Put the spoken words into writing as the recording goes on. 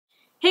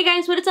Hey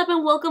guys, what is up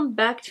and welcome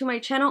back to my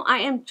channel. I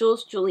am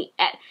Jewelsjulliet,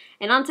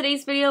 and on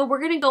today's video we're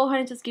going to go ahead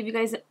and just give you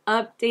guys an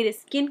updated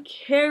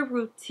skincare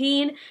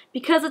routine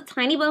because the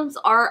tiny bumps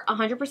are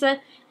 100%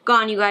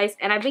 gone, you guys,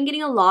 and I've been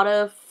getting a lot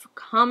of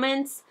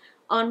comments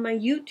on my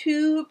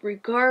YouTube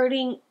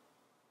regarding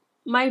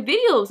my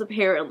videos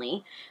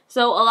apparently.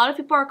 So a lot of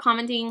people are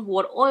commenting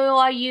what oil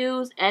I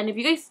use, and if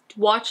you guys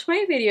watch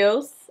my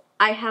videos,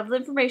 I have the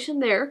information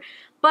there,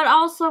 but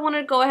also I want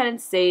to go ahead and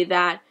say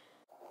that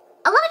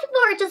a lot of people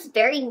are just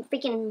very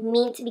freaking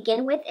mean to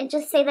begin with and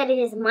just say that it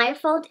is my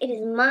fault, it is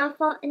my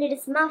fault, and it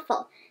is my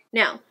fault.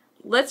 Now,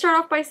 let's start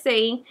off by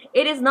saying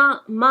it is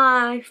not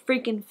my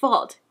freaking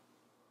fault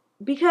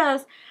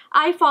because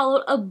I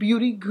followed a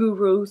beauty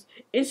guru's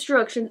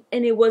instructions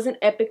and it was an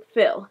epic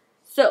fail.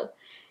 So,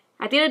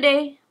 at the end of the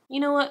day, you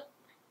know what?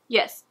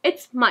 Yes,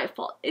 it's my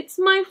fault. It's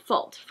my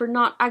fault for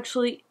not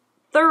actually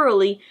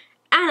thoroughly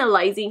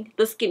analyzing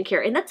the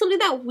skincare, and that's something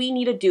that we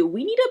need to do.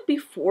 We need to,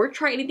 before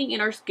try anything in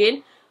our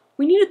skin,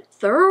 we need to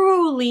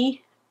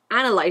thoroughly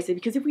analyze it,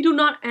 because if we do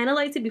not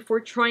analyze it before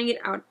trying it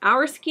on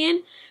our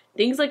skin,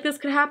 things like this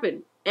could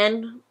happen.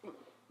 And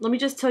let me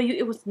just tell you,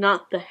 it was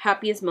not the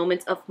happiest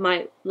moments of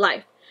my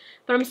life.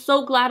 But I'm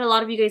so glad a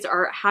lot of you guys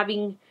are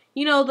having,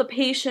 you know, the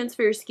patience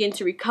for your skin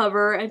to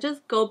recover and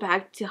just go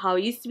back to how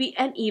it used to be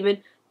and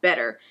even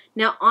better.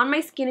 Now on my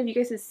skin, if you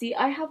guys can see,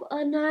 I have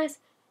a nice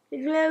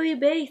glowy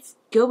base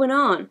going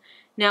on.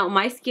 Now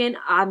my skin,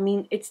 I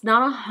mean, it's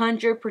not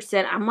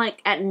 100%. I'm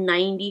like at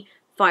 95%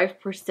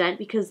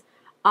 because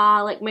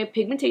like my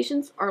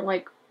pigmentations are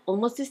like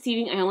almost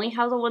deceiving. I only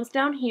have the ones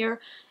down here,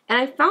 and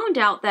I found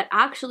out that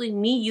actually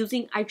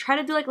I try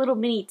to do like little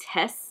mini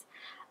tests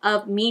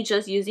of me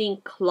just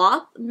using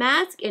cloth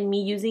mask and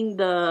me using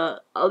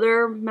the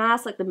other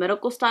mask, like the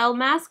medical style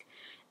mask,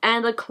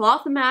 and the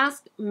cloth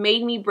mask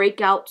made me break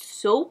out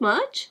so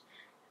much,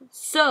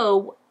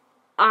 so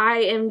I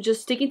am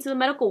just sticking to the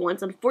medical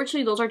ones.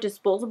 Unfortunately, those are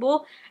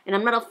disposable, and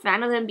I'm not a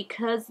fan of them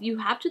because you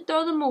have to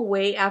throw them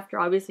away after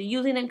obviously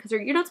using them, because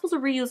you're not supposed to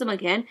reuse them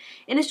again,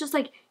 and it's just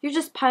like you're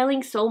just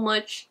piling so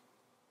much,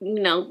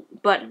 you know.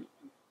 But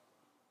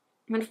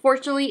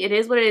unfortunately, it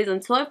is what it is.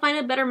 Until I find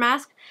a better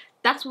mask,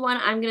 that's one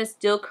I'm gonna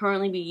still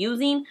currently be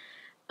using.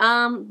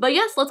 But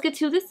yes, let's get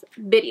to this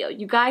video.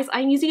 You guys,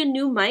 I'm using a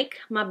new mic.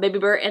 My baby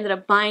bear ended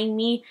up buying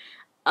me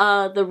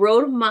the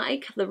Rode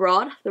mic, the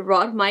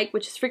Rod mic,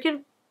 which is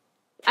freaking,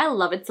 I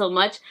love it so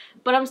much,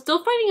 but I'm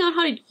still finding out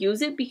how to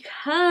use it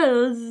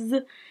because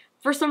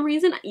for some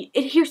reason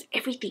it hears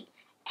everything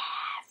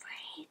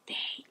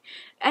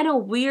in a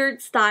weird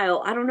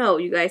style. I don't know,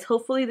 you guys.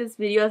 Hopefully this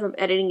video, as I'm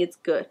editing, it's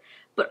good.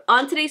 But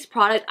on today's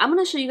product, I'm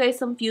going to show you guys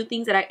some few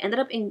things that I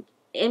ended up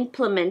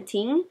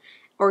implementing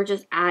or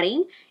just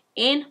adding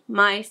in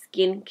my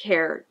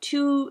skincare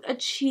to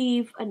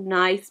achieve a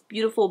nice,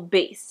 beautiful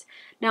base.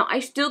 Now, I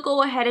still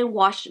go ahead and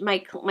wash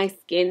my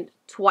skin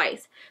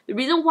twice. The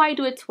reason why I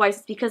do it twice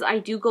is because I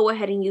do go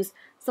ahead and use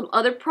some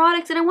other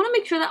products, and I want to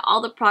make sure that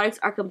all the products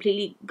are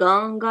completely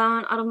gone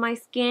out of my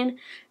skin.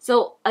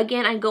 So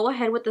again, I go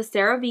ahead with the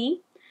CeraVe,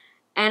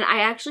 and I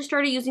actually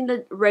started using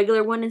the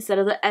regular one instead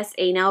of the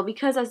SA now,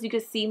 because as you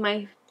can see,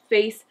 my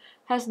face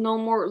has no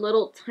more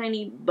little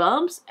tiny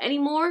bumps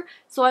anymore.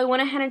 So I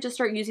went ahead and just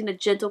started using the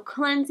gentle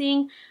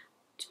cleansing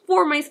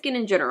for my skin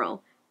in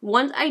general.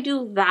 Once I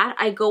do that,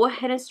 I go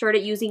ahead and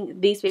started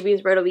using these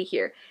babies right over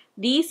here.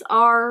 These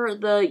are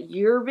the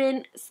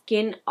Urban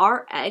Skin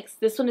RX.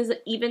 This one is an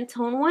even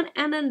tone one,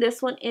 and then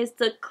this one is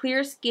the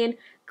Clear Skin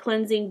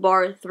Cleansing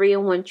Bar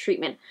 3-in-1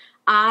 treatment.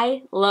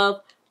 I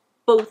love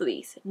both of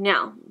these.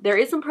 Now, there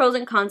is some pros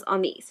and cons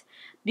on these.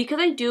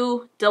 Because I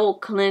do double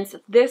cleanse,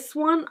 this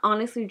one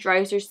honestly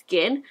dries your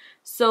skin,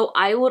 so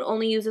I would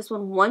only use this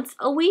one once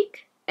a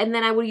week, and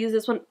then I would use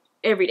this one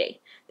every day.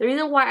 The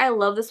reason why I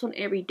love this one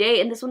every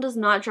day, and this one does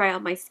not dry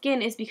out my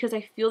skin, is because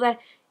I feel that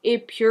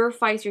it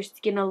purifies your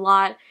skin a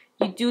lot.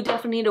 You do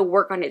definitely need to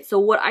work on it. So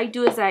what I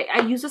do is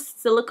I use a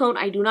silicone.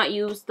 I do not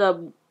use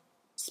the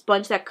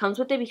sponge that comes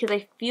with it, because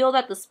I feel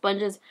that the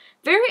sponge is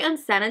very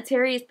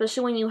unsanitary,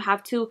 especially when you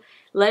have to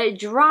let it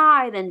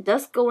dry, then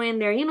dust go in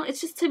there. You know,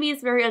 it's just, to me,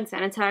 it's very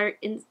unsanitary.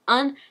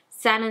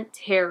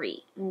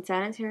 Unsanitary.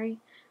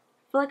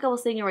 I feel like I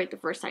was saying it right the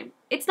first time.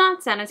 It's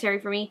not sanitary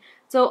for me.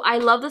 So I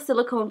love the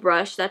silicone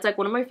brush. That's like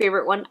one of my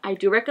favorite ones. I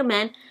do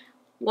recommend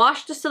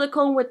wash the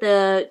silicone with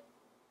the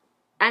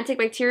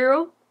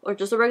antibacterial or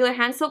just a regular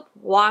hand soap.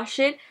 Wash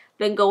it,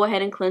 then go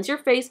ahead and cleanse your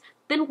face,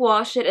 then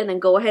wash it, and then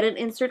go ahead and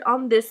insert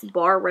on this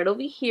bar right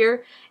over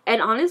here.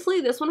 And honestly,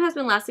 this one has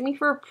been lasting me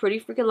for a pretty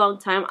freaking long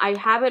time. I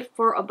have it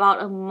for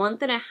about a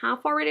month and a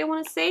half already, I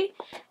want to say,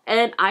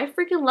 and I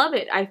freaking love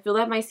it. I feel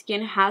that my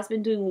skin has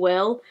been doing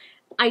well.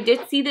 I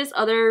did see this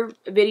other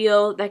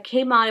video that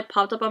came out, it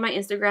popped up on my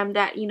Instagram,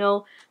 that, you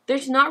know,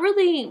 there's not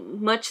really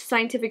much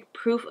scientific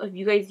proof of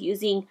you guys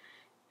using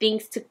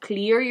things to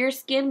clear your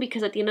skin,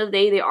 because at the end of the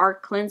day, they are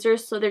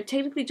cleansers, so they're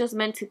technically just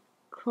meant to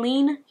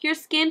clean your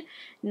skin,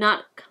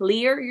 not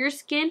clear your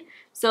skin.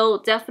 So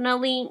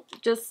definitely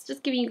just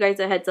giving you guys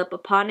a heads up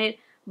upon it.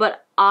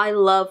 but I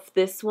love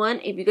this one.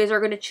 If you guys are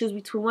going to choose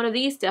between one of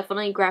these,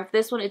 definitely grab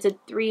this one. It's a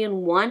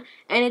 3-in-1,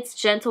 and it's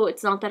gentle.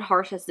 It's not that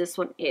harsh as this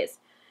one is.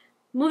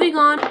 Moving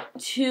on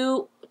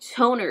to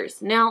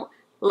toners. Now,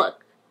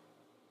 look.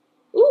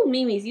 Ooh,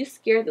 Mimi's, you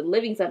scared the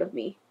livings out of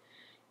me.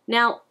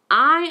 Now,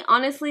 I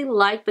honestly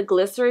like the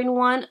glycerin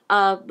one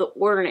of The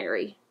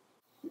Ordinary.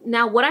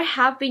 Now, what I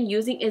have been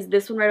using is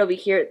this one right over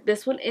here.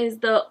 This one is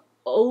the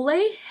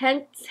Ole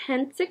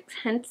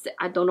Hensiks.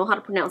 I don't know how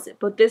to pronounce it,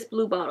 but this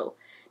blue bottle.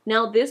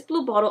 Now, this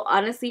blue bottle,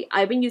 honestly,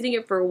 I've been using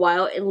it for a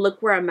while, and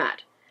look where I'm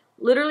at.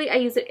 Literally, I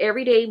use it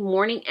every day,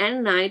 morning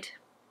and night.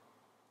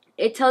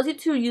 It tells you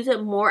to use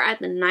it more at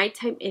the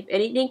nighttime, if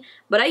anything,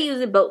 but I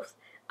use it both.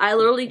 I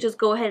literally just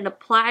go ahead and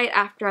apply it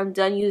after I'm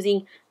done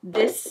using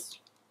this.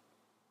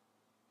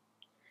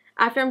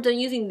 After I'm done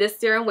using this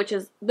serum, which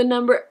is the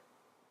number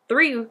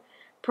 3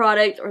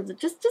 product, or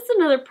just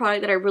another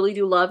product that I really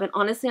do love, and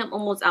honestly I'm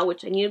almost out,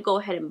 which I need to go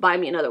ahead and buy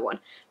me another one.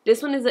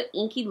 This one is the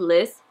Inky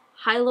Bliss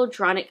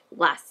Hyaluronic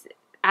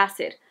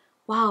Acid.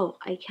 Wow,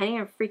 I can't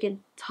even freaking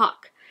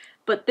talk.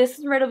 But this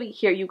is right over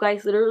here, you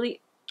guys. Literally,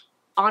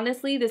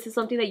 honestly, this is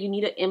something that you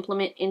need to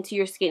implement into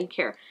your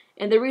skincare,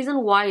 and the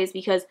reason why is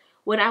because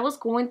when I was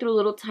going through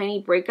little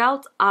tiny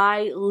breakouts,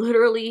 I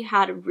literally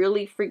had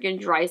really freaking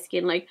dry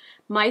skin. Like,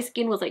 my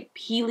skin was like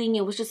peeling.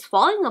 It was just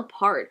falling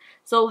apart.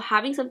 So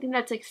having something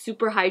that's like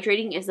super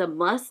hydrating is a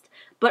must.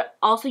 But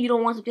also you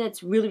don't want something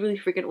that's really, really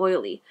freaking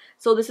oily.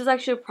 So this is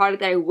actually a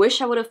product that I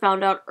wish I would have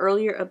found out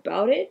earlier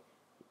about it.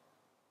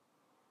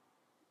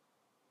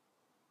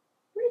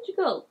 Where did you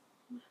go?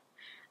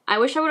 I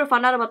wish I would have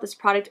found out about this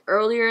product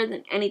earlier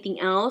than anything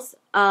else.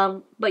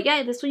 But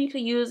yeah, this one you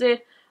could use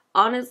it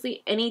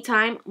honestly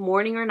anytime,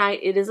 morning or night.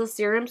 It is a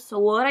serum, so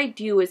what I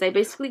do is I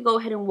basically go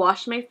ahead and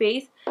wash my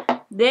face,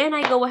 then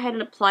I go ahead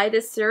and apply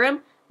this serum,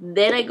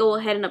 then I go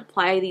ahead and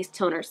apply these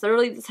toners.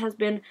 Literally, this has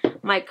been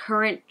my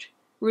current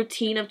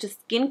routine of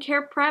just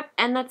skincare prep,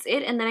 and that's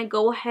it. And then I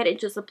go ahead and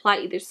just apply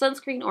either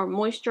sunscreen or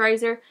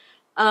moisturizer.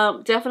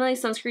 Definitely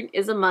sunscreen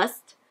is a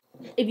must.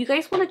 If you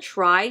guys want to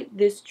try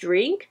this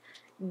drink,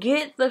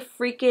 get the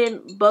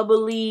freaking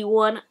bubbly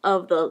one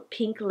of the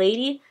Pink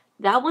Lady.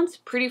 That one's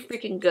pretty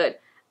freaking good.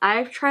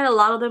 I've tried a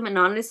lot of them, and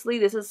honestly,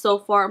 this is so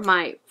far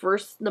my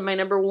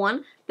number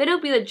 1. Then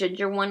it'll be the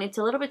ginger one. It's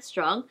a little bit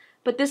strong,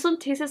 but this one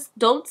tastes,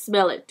 don't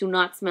smell it. Do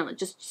not smell it.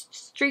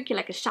 Just drink it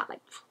like a shot,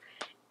 like,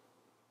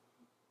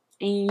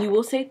 and you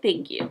will say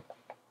thank you.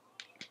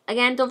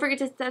 Again, don't forget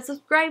to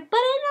subscribe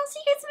button, and I'll see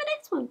you guys in the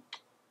next one.